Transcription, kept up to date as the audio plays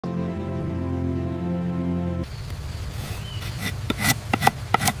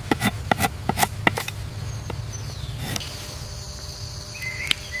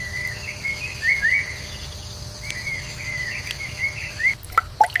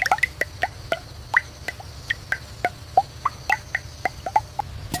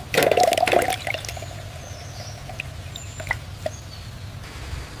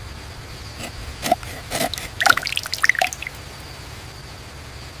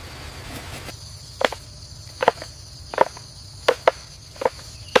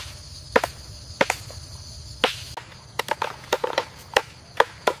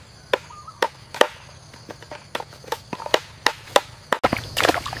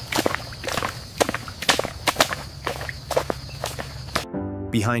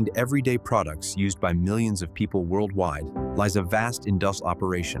Behind everyday products used by millions of people worldwide lies a vast industrial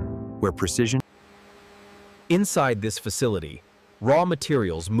operation where precision. Inside this facility, raw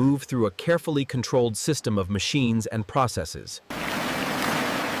materials move through a carefully controlled system of machines and processes.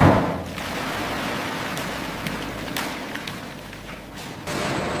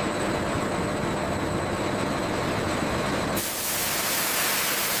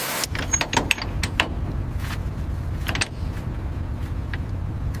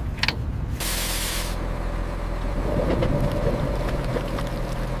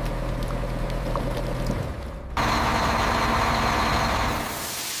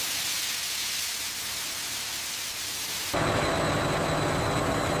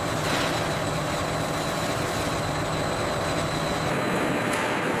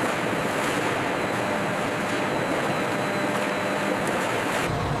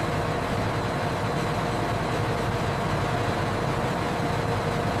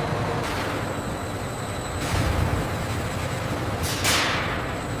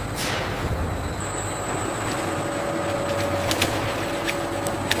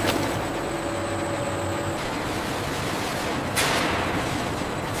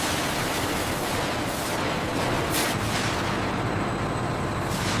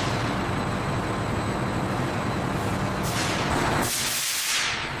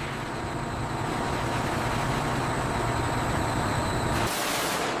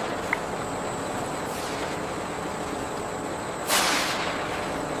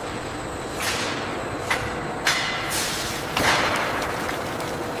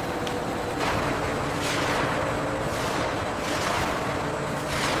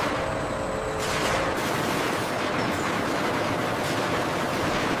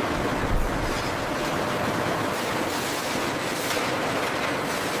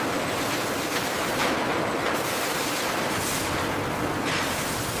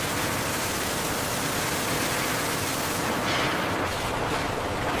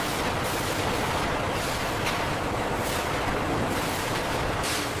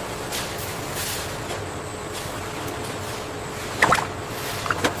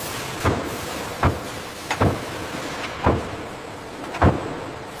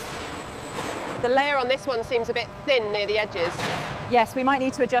 The layer on this one seems a bit thin near the edges. Yes, we might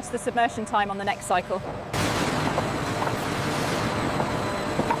need to adjust the submersion time on the next cycle.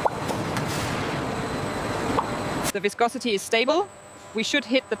 The viscosity is stable. We should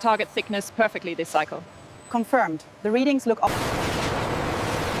hit the target thickness perfectly this cycle. Confirmed. The readings look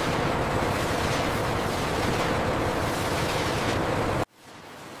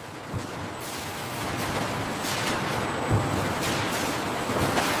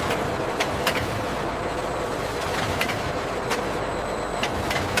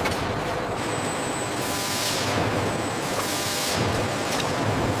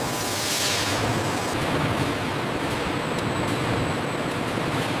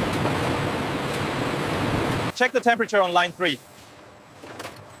Check the temperature on line 3.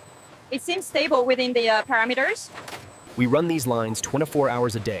 It seems stable within the parameters. We run these lines 24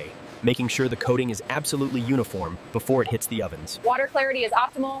 hours a day, making sure the coating is absolutely uniform before it hits the ovens. Water clarity is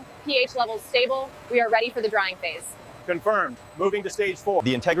optimal, pH levels stable. We are ready for the drying phase. Confirmed. Moving to stage 4.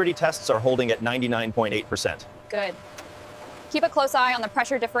 The integrity tests are holding at 99.8%. Good. Keep a close eye on the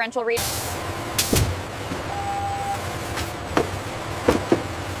pressure differential read.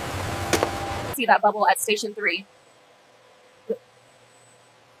 See that bubble at station 3.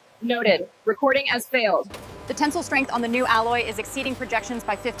 Noted. Recording as failed. The tensile strength on the new alloy is exceeding projections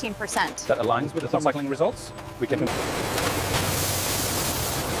by 15%. That aligns with the subcycling results. We can.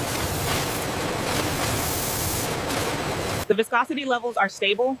 The viscosity levels are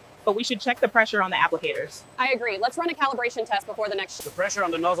stable, but we should check the pressure on the applicators. I agree. Let's run a calibration test before the next. The pressure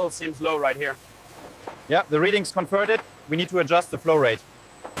on the nozzle seems low right here. Yeah, the readings confirmed it. We need to adjust the flow rate.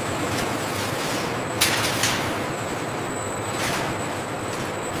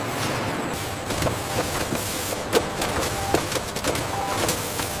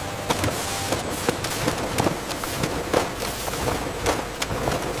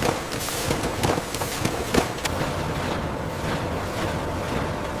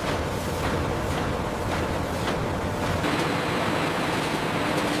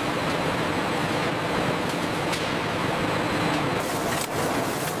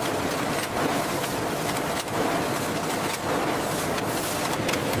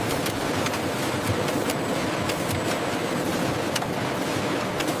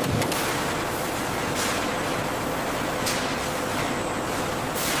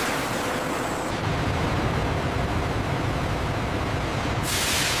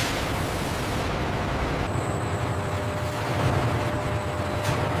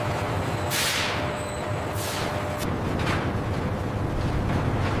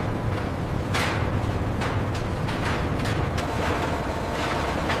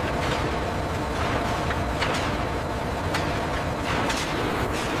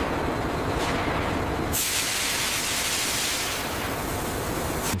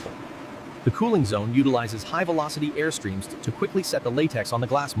 cooling zone utilizes high-velocity air streams to quickly set the latex on the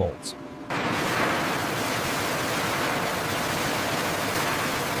glass molds.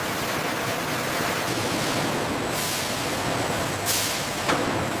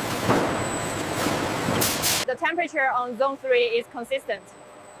 The temperature on zone 3 is consistent.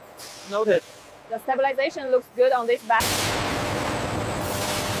 Noted. The stabilization looks good on this batch.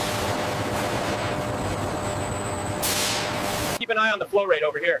 Keep an eye on the flow rate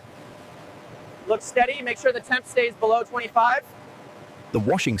over here. Look steady, make sure the temp stays below 25. The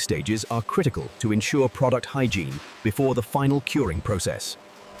washing stages are critical to ensure product hygiene before the final curing process.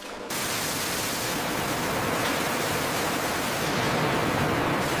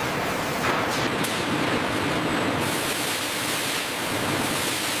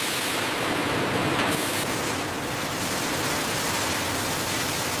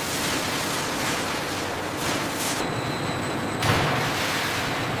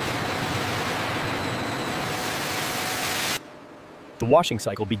 The washing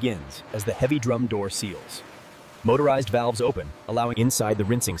cycle begins as the heavy drum door seals. Motorized valves open, allowing inside the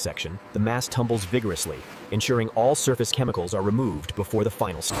rinsing section, the mass tumbles vigorously, ensuring all surface chemicals are removed before the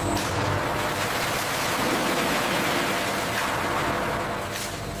final step.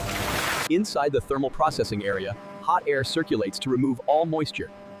 Inside the thermal processing area, hot air circulates to remove all moisture,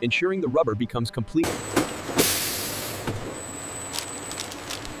 ensuring the rubber becomes complete.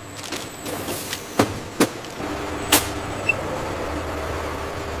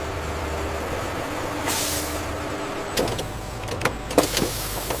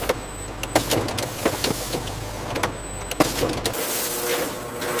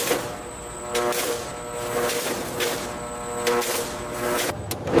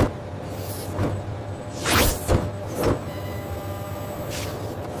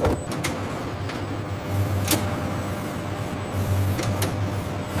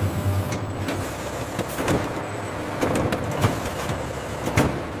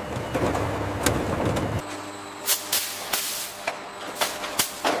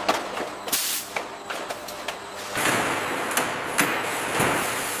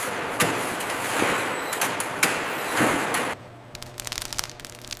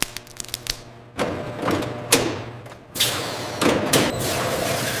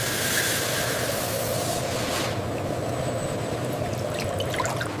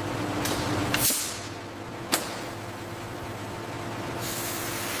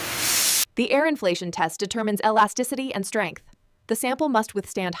 The air inflation test determines elasticity and strength. The sample must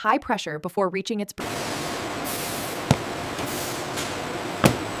withstand high pressure before reaching its...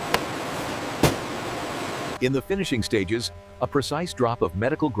 In the finishing stages, a precise drop of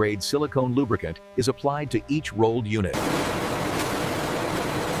medical-grade silicone lubricant is applied to each rolled unit.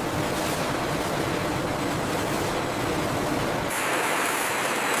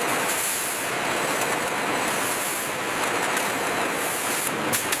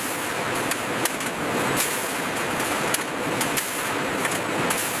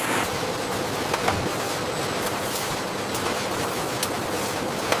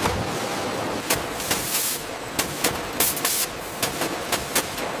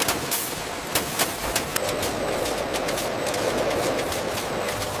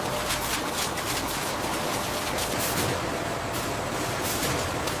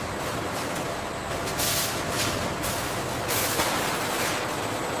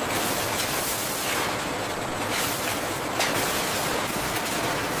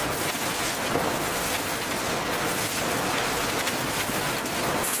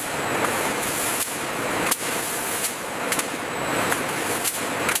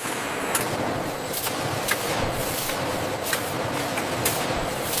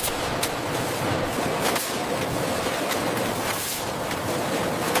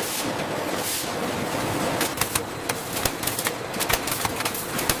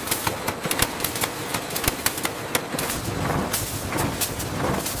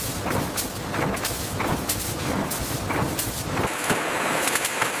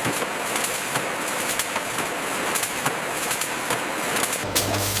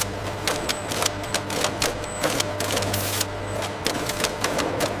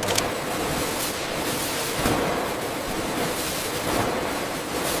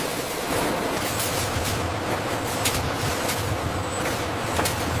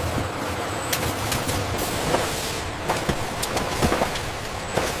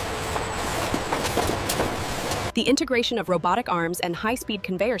 The integration of robotic arms and high-speed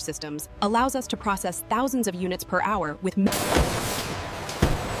conveyor systems allows us to process thousands of units per hour with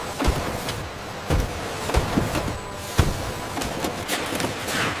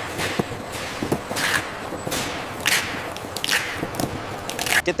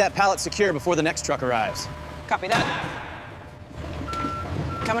Get that pallet secure before the next truck arrives. Copy that.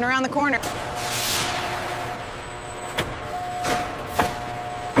 Coming around the corner.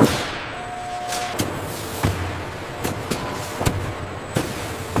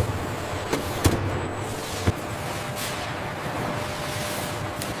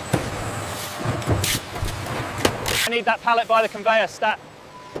 I need that pallet by the conveyor, stat.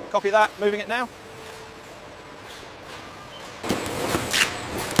 Copy that, moving it now.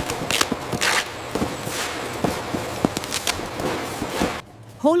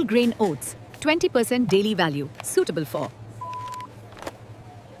 Whole grain oats, 20% daily value, suitable for.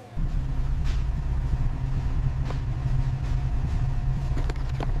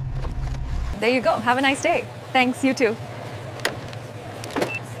 There you go. Have a nice day. Thanks, you too.